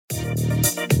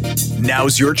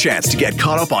Now's your chance to get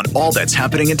caught up on all that's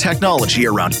happening in technology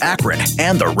around Akron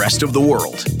and the rest of the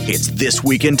world. It's This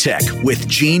Week in Tech with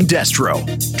Gene Destro,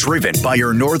 driven by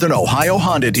your Northern Ohio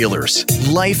Honda dealers.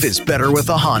 Life is better with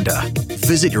a Honda.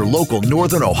 Visit your local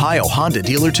Northern Ohio Honda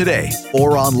dealer today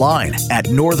or online at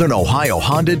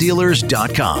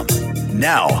northernohiohondadealers.com.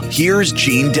 Now, here's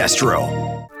Gene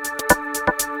Destro.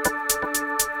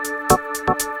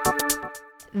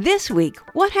 This week,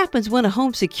 what happens when a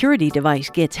home security device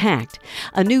gets hacked?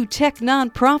 A new tech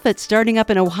nonprofit starting up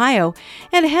in Ohio,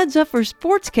 and a heads up for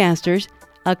sportscasters.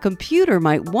 A computer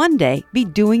might one day be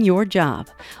doing your job.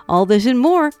 All this and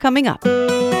more coming up.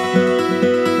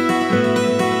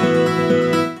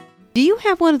 Do you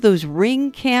have one of those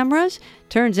Ring cameras?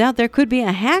 Turns out there could be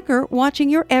a hacker watching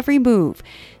your every move.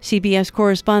 CBS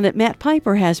correspondent Matt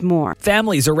Piper has more.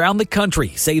 Families around the country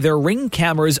say their Ring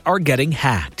cameras are getting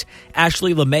hacked.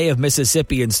 Ashley LeMay of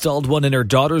Mississippi installed one in her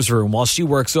daughter's room while she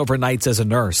works overnights as a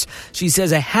nurse. She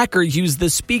says a hacker used the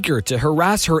speaker to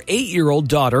harass her 8-year-old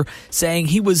daughter, saying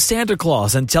he was Santa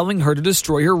Claus and telling her to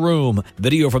destroy her room.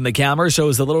 Video from the camera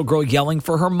shows the little girl yelling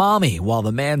for her mommy while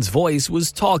the man's voice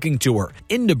was talking to her.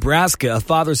 In Nebraska, a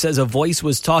father says a voice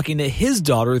was talking to his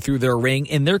daughter through their Ring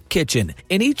in their kitchen.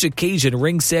 In each occasion,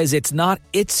 Ring says it's not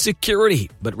its security,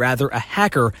 but rather a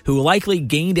hacker who likely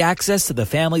gained access to the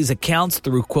family's accounts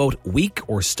through, quote, weak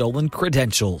or stolen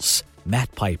credentials.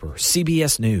 Matt Piper,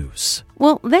 CBS News.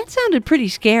 Well, that sounded pretty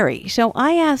scary, so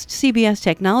I asked CBS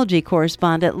technology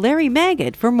correspondent Larry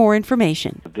Magid for more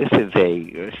information. This is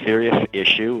a serious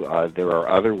issue. There are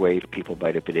other ways people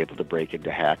might have been able to break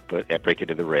into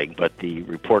the Ring, but the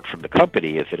report from the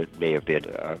company is that it may have been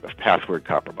a password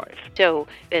compromise. So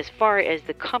as far as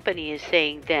the company is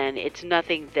saying then, it's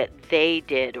nothing that they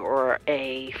did or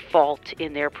a fault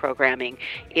in their programming.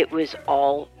 It was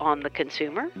all on the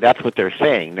consumer? That's what they're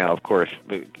saying. Now, of course,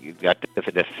 that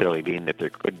doesn't necessarily mean that there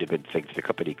couldn't have been things the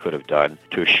company could have done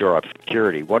to shore up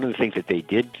security. One of the things that they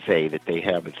did say that they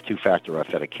have is two-factor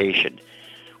authentication,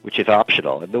 which is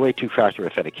optional. And the way two-factor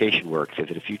authentication works is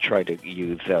that if you try to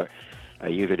use a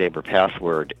username or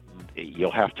password,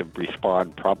 you'll have to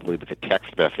respond probably with a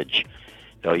text message.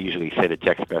 They'll usually send a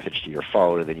text message to your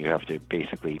phone, and then you have to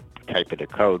basically type in a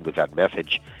code with that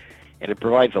message. And it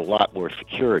provides a lot more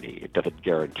security. It doesn't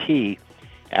guarantee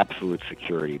absolute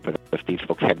security, but if these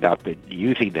folks had not been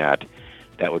using that,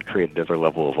 that would create another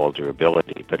level of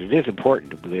vulnerability. But it is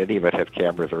important. Many of us have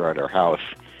cameras around our house,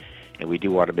 and we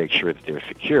do want to make sure that they're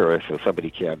secure so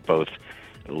somebody can both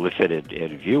listen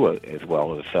and view as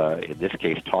well as, in this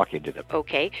case, talking to them.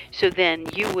 Okay, so then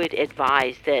you would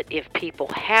advise that if people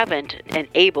haven't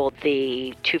enabled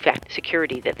the two-factor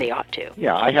security that they ought to.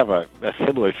 Yeah, I have a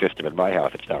similar system in my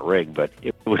house. It's not Ring, but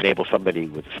it would enable somebody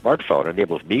with a smartphone, it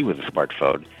enables me with a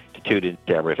smartphone to tune in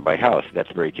cameras in my house.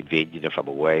 That's very convenient if I'm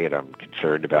away and I'm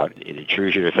concerned about an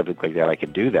intrusion or something like that. I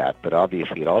can do that, but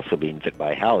obviously it also means that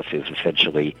my house is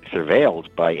essentially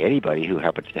surveilled by anybody who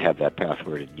happens to have that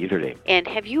password and username. And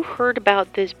have you heard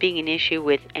about this being an issue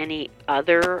with any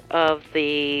other of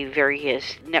the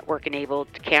various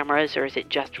network-enabled cameras, or is it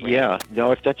just Ring? Yeah,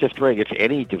 no, it's not just Ring. It's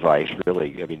any device,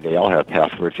 really. I mean, they all have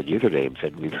passwords and usernames,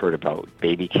 and we've heard about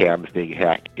baby cams being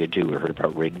hacked into. We've heard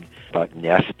about Ring, about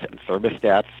Nest and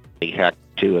thermostats being hacked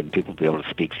too, and people be able to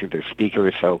speak through their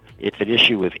speakers. So it's an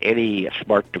issue with any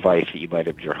smart device that you might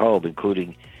have in your home,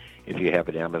 including if you have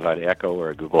an Amazon Echo or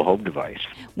a Google Home device.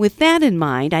 With that in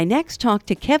mind, I next talked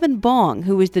to Kevin Bong,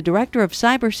 who is the Director of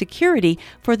Cybersecurity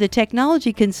for the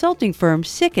technology consulting firm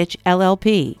Sikich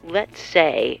LLP. Let's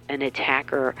say an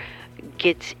attacker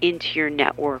gets into your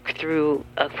network through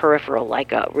a peripheral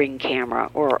like a Ring camera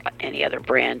or any other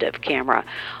brand of camera.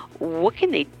 What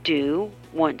can they do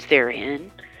once they're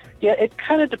in? Yeah, it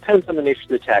kind of depends on the nature of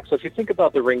the attack. So if you think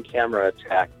about the Ring camera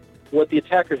attack, what the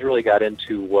attackers really got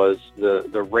into was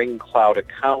the Ring cloud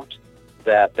account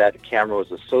that camera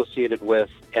was associated with,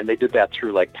 and they did that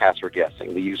through like password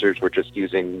guessing. The users were just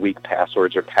using weak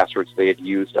passwords or passwords they had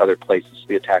used other places.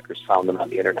 The attackers found them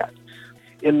on the internet.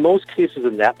 In most cases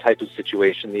in that type of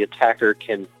situation, the attacker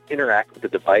can interact with the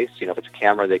device. You know, if it's a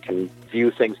camera, they can view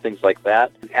things like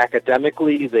that.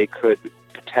 Academically, they could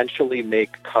potentially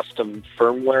make custom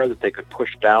firmware that they could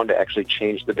push down to actually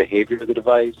change the behavior of the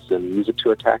device and use it to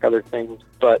attack other things.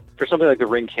 But for something like the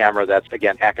Ring camera, that's,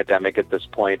 again, academic at this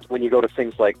point. When you go to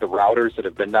things like the routers that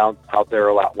have been out there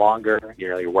a lot longer, you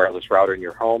know, your wireless router in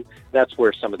your home, that's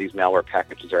where some of these malware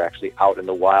packages are actually out in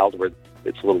the wild, where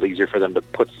it's a little easier for them to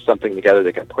put something together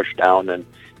they can push down and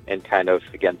kind of,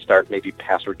 again, start maybe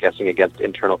password guessing against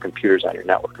internal computers on your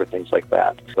network or things like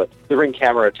that. But the Ring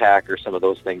camera attack or some of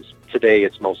those things, today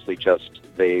it's mostly just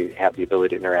they have the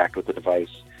ability to interact with the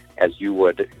device as you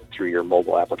would through your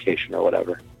mobile application or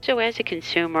whatever. So as a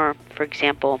consumer, for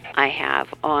example, I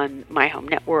have on my home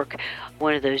network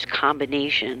one of those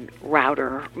combination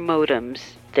router modems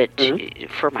that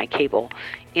for my cable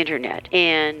internet.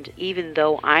 And even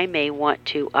though I may want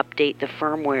to update the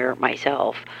firmware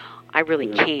myself, I really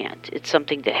can't. It's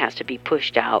something that has to be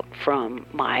pushed out from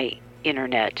my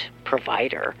internet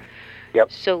provider.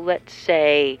 Yep. So let's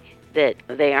say that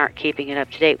they aren't keeping it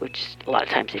up to date, which a lot of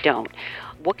times they don't.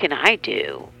 What can I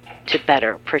do to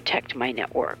better protect my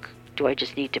network? Do I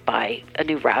just need to buy a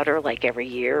new router like every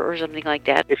year or something like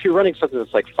that? If you're running something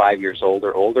that's like 5 years old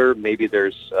or older, maybe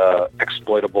there's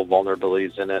exploitable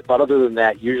vulnerabilities in it. But other than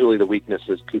that, usually the weakness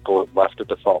is people have left a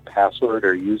default password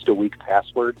or used a weak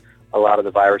password. A lot of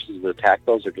the viruses that attack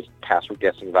those are just password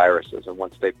guessing viruses. And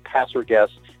once they password guess,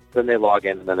 then they log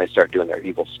in and then they start doing their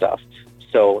evil stuff.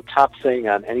 So top thing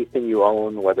on anything you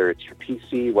own, whether it's your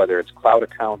PC, whether it's cloud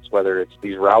accounts, whether it's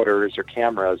these routers or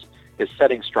cameras, is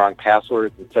setting strong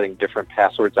passwords and setting different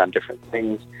passwords on different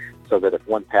things so that if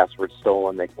one password's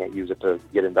stolen, they can't use it to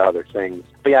get into other things.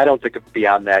 But yeah, I don't think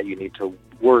beyond that you need to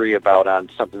worry about on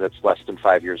something that's less than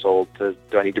 5 years old. Do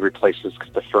I need to replace this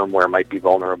because the firmware might be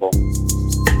vulnerable?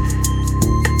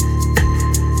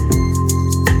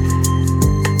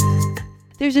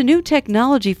 There's a new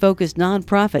technology-focused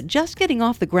nonprofit just getting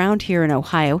off the ground here in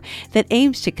Ohio that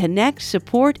aims to connect,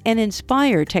 support, and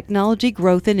inspire technology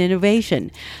growth and innovation.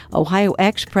 Ohio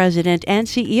ex-president and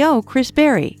CEO Chris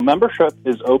Berry. Membership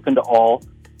is open to all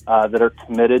that are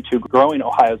committed to growing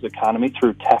Ohio's economy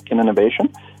through tech and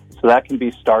innovation. So that can be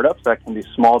startups, that can be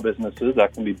small businesses,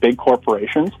 that can be big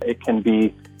corporations. It can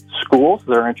be schools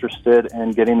that are interested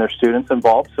in getting their students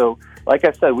involved. So like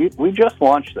I said, we just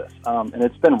launched this, and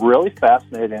it's been really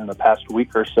fascinating in the past week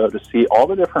or so to see all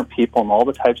the different people and all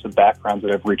the types of backgrounds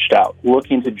that have reached out,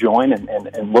 looking to join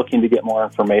and looking to get more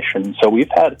information. So we've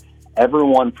had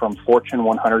everyone from Fortune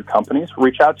 100 companies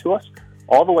reach out to us,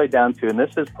 all the way down to, and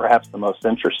this is perhaps the most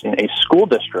interesting, a school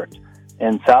district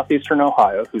in southeastern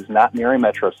Ohio who's not near a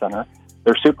metro center.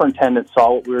 Their superintendent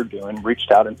saw what we were doing,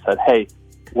 reached out and said, hey,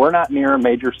 we're not near a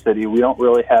major city. We don't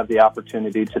really have the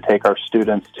opportunity to take our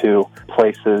students to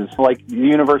places like the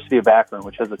University of Akron,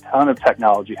 which has a ton of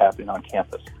technology happening on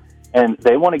campus. And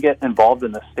they want to get involved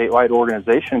in this statewide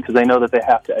organization because they know that they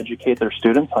have to educate their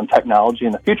students on technology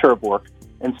and the future of work.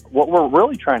 And what we're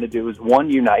really trying to do is, one,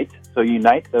 unite. So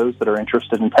unite those that are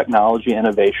interested in technology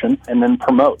innovation, and then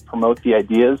promote the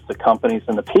ideas, the companies,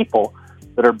 and the people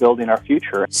that are building our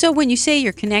future. So when you say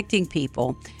you're connecting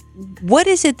people, what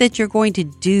is it that you're going to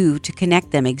do to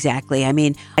connect them exactly? I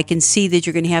mean, I can see that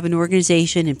you're going to have an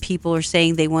organization and people are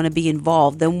saying they want to be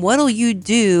involved. Then what will you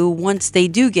do once they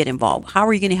do get involved? How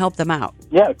are you going to help them out?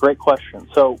 Yeah, great question.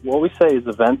 So what we say is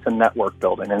events and network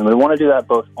building, and we want to do that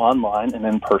both online and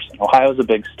in person. Ohio's a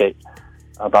big state,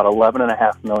 about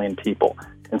 11.5 million people.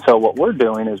 And so what we're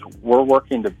doing is we're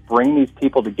working to bring these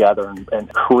people together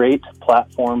and create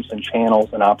platforms and channels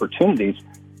and opportunities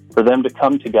for them to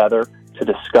come together to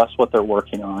discuss what they're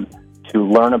working on, to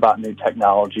learn about new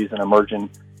technologies and emerging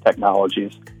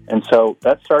technologies. And so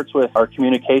that starts with our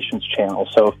communications channel.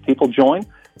 So if people join,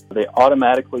 they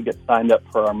automatically get signed up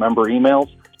for our member emails,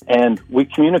 and we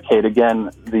communicate, again,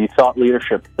 the thought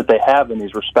leadership that they have in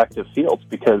these respective fields,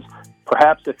 because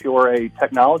perhaps if you're a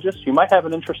technologist, you might have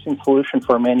an interesting solution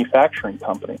for a manufacturing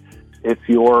company. If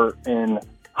you're in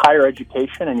higher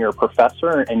education and you're a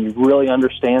professor and you really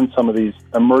understand some of these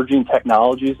emerging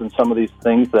technologies and some of these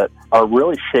things that are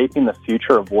really shaping the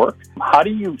future of work, how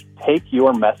do you take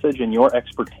your message and your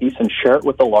expertise and share it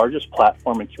with the largest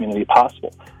platform and community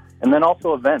possible? And then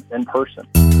also events in person.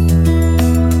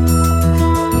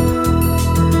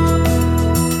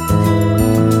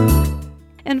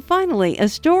 And finally, a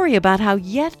story about how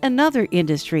yet another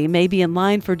industry may be in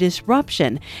line for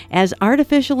disruption as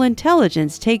artificial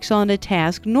intelligence takes on a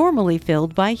task normally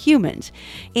filled by humans.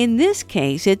 In this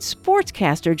case, it's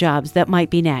sportscaster jobs that might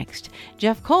be next.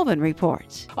 Jeff Colvin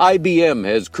reports. IBM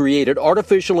has created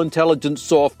artificial intelligence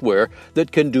software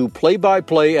that can do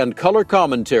play-by-play and color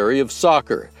commentary of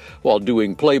soccer. While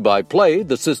doing play-by-play,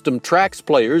 the system tracks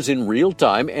players in real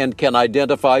time and can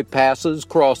identify passes,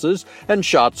 crosses, and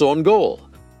shots on goal.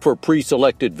 For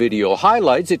pre-selected video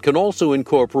highlights, it can also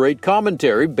incorporate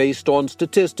commentary based on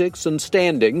statistics and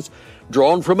standings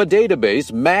drawn from a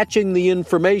database, matching the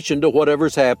information to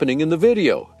whatever's happening in the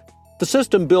video. The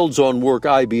system builds on work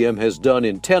IBM has done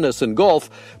in tennis and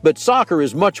golf, but soccer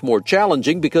is much more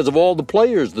challenging because of all the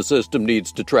players the system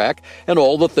needs to track and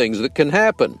all the things that can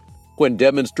happen. When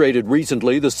demonstrated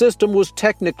recently, the system was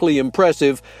technically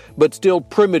impressive, but still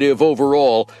primitive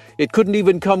overall. It couldn't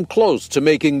even come close to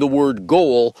making the word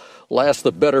goal last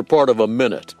the better part of a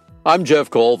minute. I'm Jeff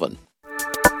Colvin.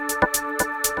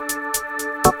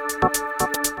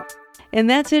 And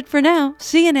that's it for now.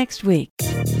 See you next week.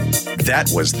 That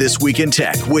was This Week in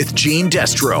Tech with Gene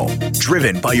Destro.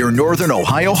 Driven by your Northern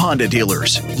Ohio Honda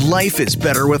dealers. Life is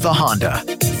better with a Honda.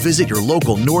 Visit your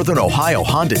local Northern Ohio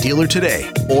Honda dealer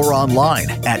today or online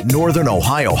at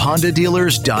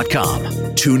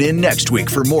northernohiohondadealers.com. Tune in next week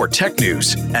for more tech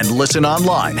news and listen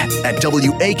online at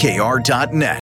WAKR.net.